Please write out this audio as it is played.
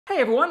Hey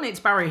everyone, it's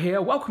Barry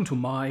here. Welcome to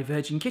my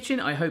Virgin Kitchen.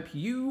 I hope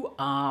you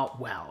are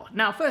well.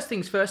 Now, first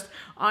things first,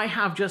 I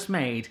have just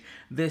made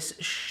this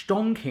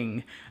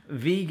stonking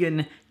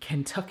vegan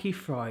Kentucky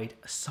Fried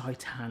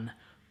Seitan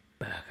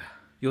burger.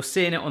 You're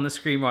seeing it on the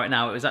screen right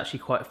now. It was actually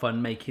quite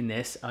fun making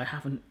this. I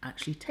haven't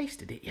actually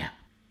tasted it yet.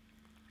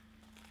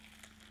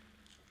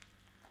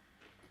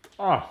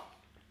 Oh,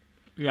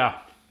 yeah,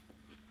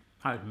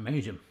 that is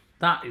amazing.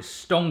 That is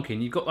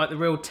stonking. You've got like the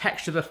real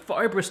texture, the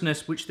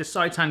fibrousness which the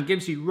seitan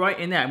gives you right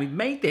in there. And we've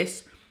made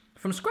this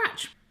from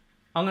scratch.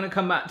 I'm gonna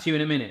come back to you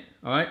in a minute,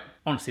 all right?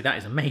 Honestly, that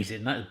is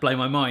amazing. That has blown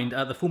my mind.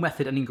 The full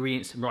method and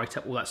ingredients and write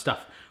up all that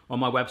stuff on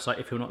my website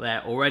if you're not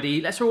there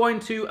already. Let's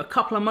rewind to a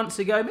couple of months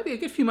ago, maybe a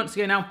good few months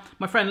ago now.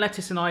 My friend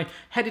Lettuce and I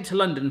headed to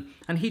London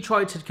and he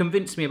tried to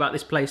convince me about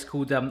this place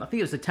called, I think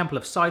it was the Temple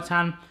of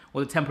Seitan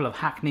or the Temple of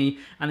Hackney.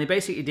 And they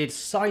basically did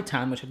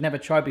seitan, which I'd never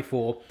tried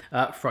before,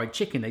 fried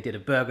chicken. They did a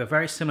burger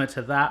very similar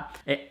to that.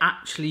 It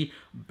actually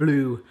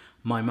blew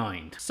my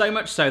mind. So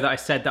much so that I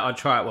said that I'd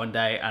try it one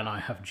day and I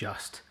have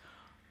just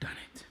done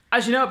it.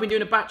 As you know, I've been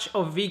doing a batch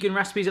of vegan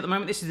recipes at the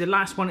moment. This is the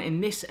last one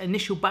in this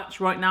initial batch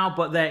right now,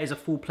 but there is a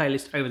full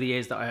playlist over the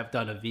years that I have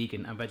done of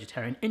vegan and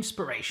vegetarian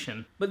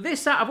inspiration. But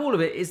this, out of all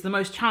of it, is the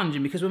most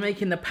challenging because we're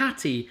making the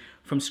patty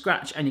from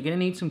scratch and you're gonna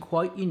need some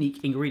quite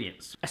unique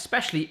ingredients.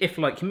 Especially if,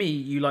 like me,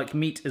 you like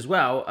meat as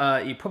well,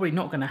 you're probably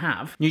not gonna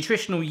have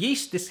nutritional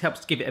yeast. This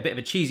helps give it a bit of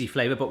a cheesy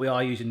flavor, but we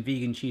are using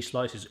vegan cheese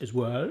slices as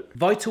well.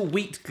 Vital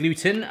wheat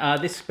gluten.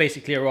 This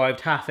basically arrived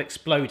half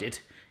exploded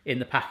in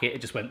the packet.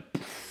 It just went.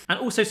 And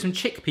also some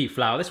chickpea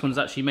flour. This one's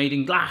actually made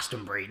in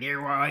Glastonbury,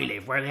 near where I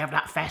live, where they have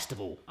that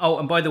festival. Oh,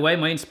 and by the way,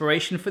 my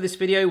inspiration for this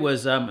video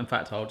was, in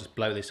fact, I'll just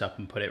blow this up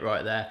and put it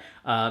right there.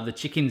 The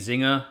chicken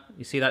zinger.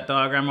 You see that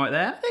diagram right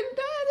there?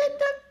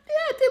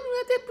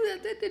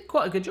 I did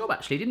quite a good job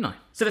actually, didn't I?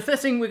 So the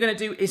first thing we're going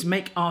to do is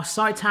make our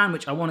seitan,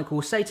 which I want to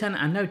call Seitan,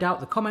 and no doubt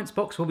the comments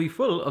box will be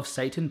full of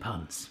Satan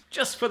puns.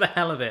 Just for the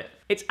hell of it.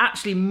 It's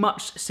actually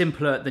much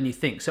simpler than you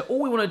think. So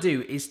all we want to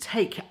do is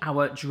take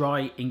our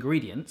dry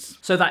ingredients.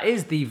 So that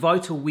is the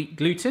vital wheat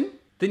gluten,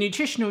 the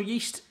nutritional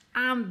yeast,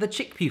 and the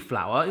chickpea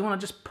flour. You want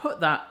to just put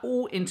that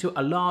all into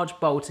a large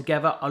bowl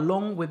together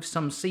along with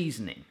some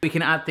seasoning. We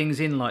can add things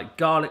in like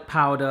garlic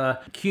powder,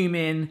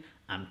 cumin,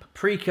 and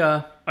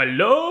paprika. I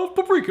love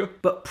paprika.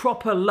 But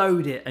proper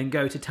load it and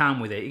go to town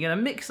with it. You're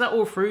gonna mix that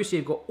all through so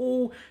you've got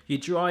all your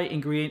dry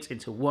ingredients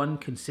into one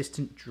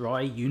consistent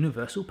dry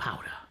universal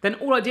powder. Then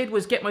all I did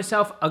was get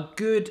myself a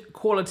good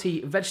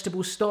quality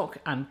vegetable stock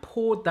and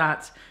poured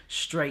that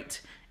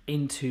straight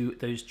into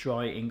those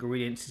dry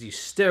ingredients. As you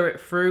stir it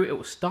through, it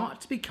will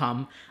start to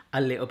become a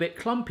little bit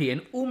clumpy,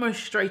 and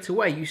almost straight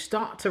away you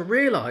start to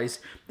realize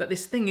that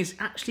this thing is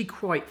actually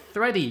quite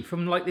thready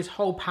from like this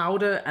whole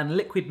powder and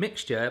liquid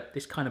mixture.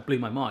 This kind of blew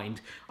my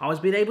mind. I was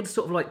being able to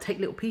sort of like take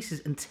little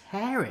pieces and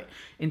tear it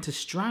into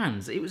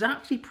strands. It was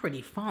actually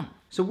pretty fun.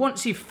 So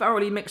once you've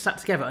thoroughly mixed that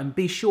together, and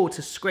be sure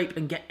to scrape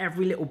and get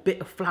every little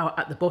bit of flour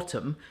at the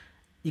bottom,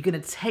 you're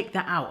going to take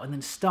that out and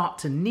then start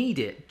to knead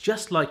it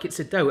just like it's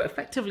a dough.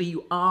 Effectively,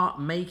 you are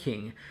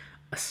making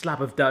a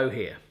slab of dough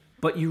here.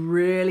 But you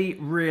really,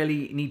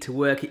 really need to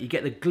work it. You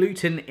get the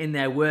gluten in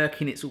there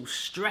working, it's all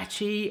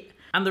stretchy.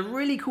 And the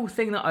really cool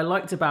thing that I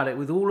liked about it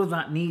with all of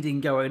that kneading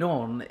going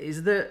on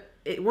is that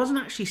it wasn't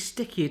actually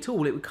sticky at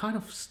all. It would kind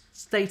of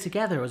stay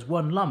together as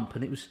one lump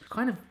and it was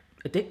kind of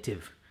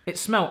addictive. It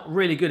smelled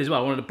really good as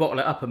well. I wanted to bottle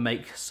it up and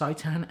make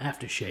Seitan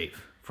aftershave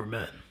for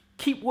men.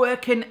 Keep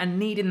working and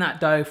kneading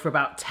that dough for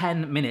about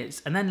 10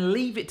 minutes and then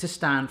leave it to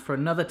stand for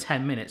another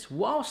 10 minutes.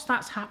 Whilst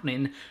that's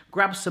happening,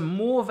 grab some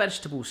more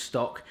vegetable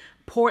stock,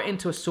 pour it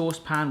into a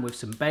saucepan with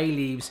some bay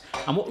leaves,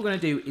 and what we're going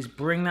to do is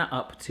bring that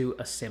up to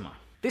a simmer.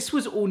 This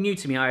was all new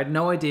to me. I had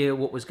no idea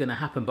what was going to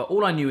happen, but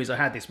all I knew is I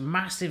had this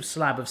massive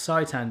slab of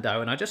seitan dough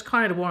and I just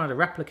kind of wanted to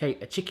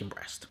replicate a chicken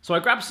breast. So I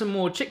grabbed some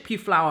more chickpea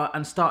flour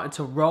and started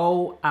to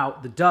roll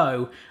out the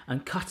dough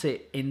and cut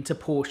it into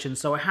portions.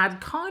 So I had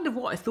kind of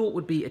what I thought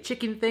would be a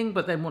chicken thing,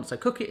 but then once I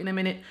cook it in a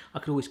minute, I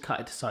could always cut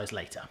it to size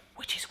later,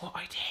 which is what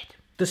I did.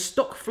 The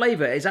stock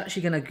flavour is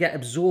actually going to get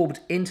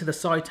absorbed into the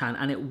seitan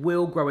and it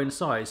will grow in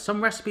size.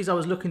 Some recipes I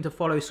was looking to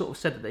follow sort of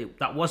said that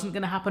that wasn't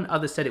going to happen.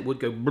 Others said it would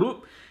go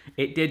bloop.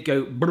 It did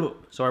go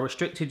bloop. So I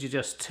restricted to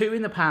just 2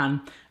 in the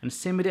pan and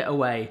simmered it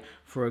away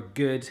for a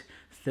good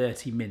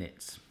 30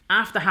 minutes.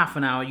 After half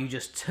an hour, you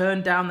just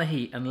turn down the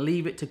heat and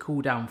leave it to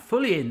cool down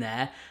fully in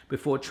there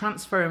before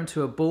transferring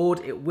to a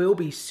board. It will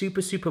be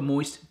super, super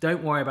moist.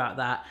 Don't worry about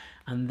that.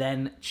 And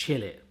then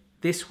chill it.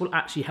 This will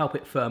actually help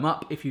it firm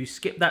up. If you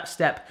skip that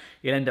step,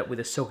 you'll end up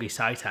with a soggy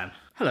seitan.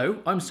 Hello,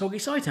 I'm Soggy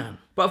Seitan.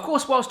 But of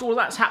course, whilst all of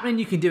that's happening,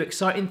 you can do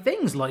exciting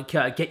things like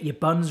get your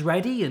buns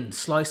ready and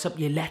slice up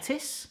your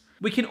lettuce.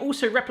 We can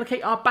also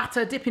replicate our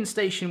batter dipping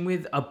station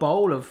with a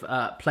bowl of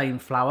plain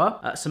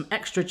flour, some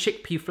extra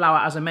chickpea flour,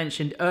 as I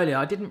mentioned earlier.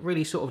 I didn't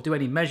really sort of do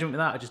any measurement with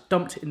that. I just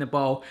dumped it in the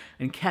bowl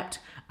and kept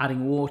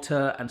adding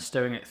water and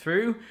stirring it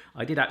through.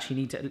 I did actually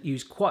need to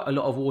use quite a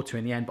lot of water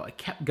in the end, but I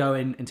kept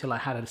going until I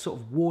had a sort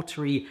of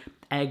watery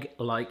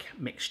egg-like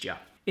mixture.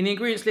 In the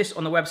ingredients list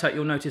on the website,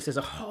 you'll notice there's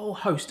a whole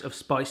host of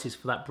spices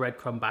for that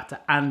breadcrumb batter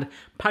and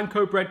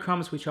panko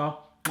breadcrumbs, which are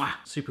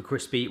super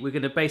crispy. We're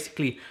going to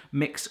basically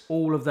mix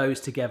all of those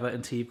together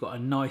until you've got a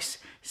nice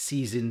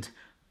seasoned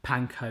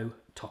panko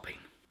topping.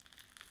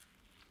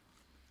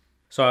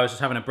 So I was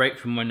just having a break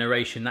from my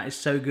narration. That is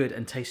so good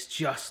and tastes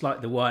just like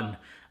the one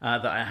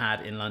that I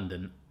had in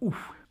London.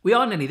 Oof. We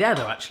are nearly there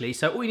though, actually.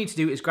 So all you need to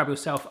do is grab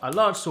yourself a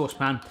large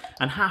saucepan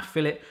and half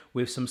fill it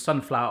with some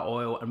sunflower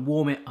oil and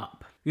warm it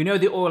up. You know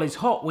the oil is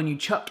hot when you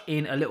chuck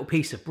in a little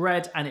piece of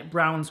bread and it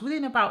browns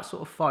within about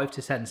sort of 5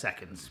 to 10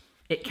 seconds.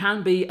 It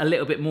can be a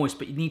little bit moist,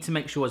 but you need to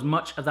make sure as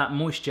much of that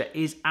moisture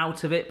is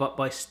out of it, but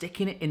by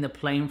sticking it in the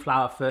plain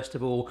flour first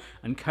of all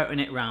and coating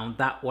it round,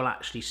 that will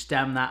actually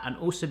stem that and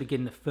also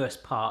begin the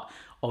first part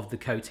of the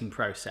coating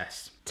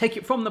process. Take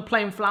it from the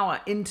plain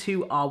flour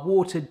into our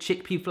watered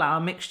chickpea flour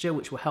mixture,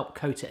 which will help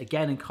coat it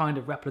again and kind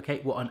of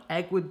replicate what an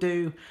egg would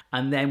do.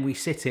 And then we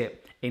sit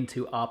it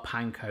into our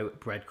panko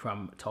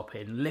breadcrumb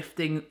topping,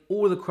 lifting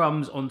all the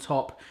crumbs on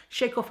top,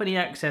 shake off any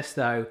excess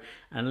though,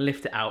 and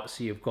lift it out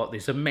so you've got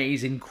this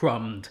amazing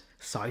crumbed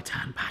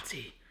seitan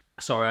patty.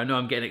 Sorry, I know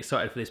I'm getting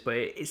excited for this, but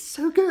it is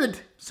so good.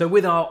 So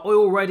with our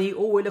oil ready,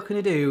 all we're looking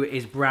to do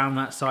is brown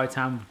that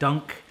seitan,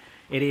 dunk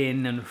it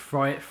in and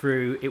fry it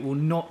through. It will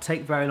not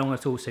take very long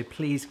at all, so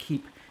please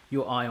keep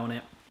your eye on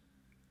it.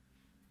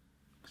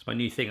 It's my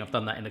new thing. I've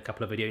done that in a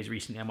couple of videos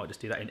recently. I might just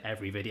do that in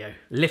every video.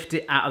 Lift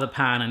it out of the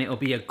pan and it'll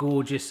be a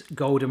gorgeous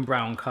golden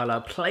brown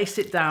color. Place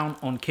it down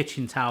on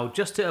kitchen towel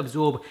just to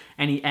absorb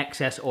any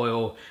excess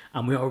oil,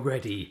 and we are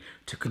ready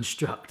to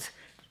construct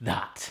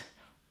that.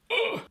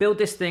 Build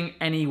this thing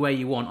any way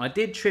you want. I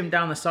did trim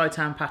down the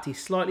seitan patty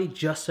slightly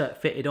just so it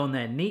fitted on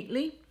there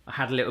neatly. I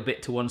had a little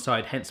bit to one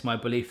side, hence my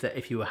belief that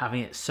if you were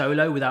having it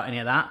solo without any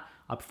of that,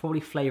 I'd probably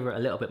flavour it a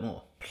little bit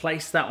more.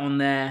 Place that on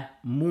there,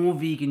 more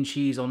vegan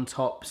cheese on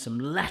top, some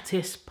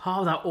lettuce,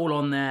 pile that all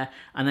on there,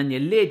 and then your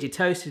lid, your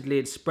toasted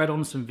lid, spread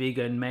on some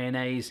vegan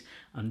mayonnaise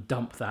and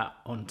dump that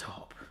on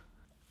top.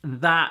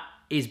 That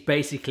is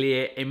basically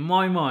it. In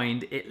my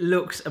mind, it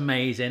looks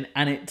amazing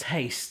and it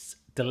tastes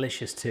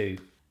delicious too.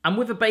 And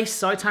with a base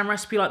seitan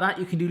recipe like that,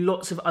 you can do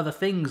lots of other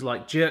things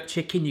like jerk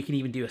chicken. You can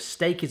even do a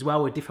steak as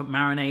well with different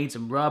marinades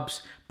and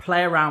rubs.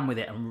 Play around with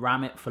it and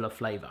ram it full of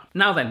flavour.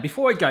 Now then,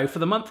 before I go, for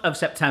the month of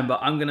September,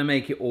 I'm going to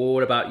make it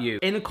all about you.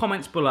 In the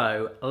comments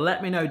below,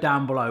 let me know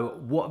down below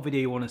what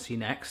video you want to see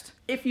next.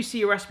 If you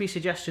see a recipe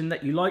suggestion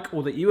that you like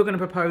or that you are going to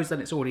propose,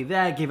 then it's already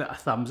there. Give it a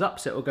thumbs up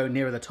so it will go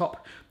nearer the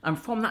top. And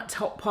from that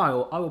top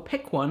pile, I will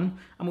pick one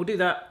and we'll do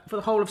that for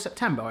the whole of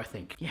September, I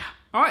think. Yeah.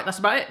 All right, that's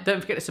about it.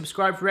 Don't forget to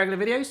subscribe for regular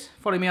videos.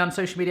 Follow me on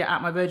social media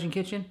at My Virgin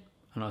Kitchen.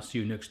 And I'll see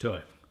you next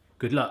time.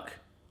 Good luck.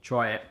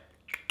 Try it.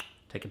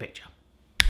 Take a picture.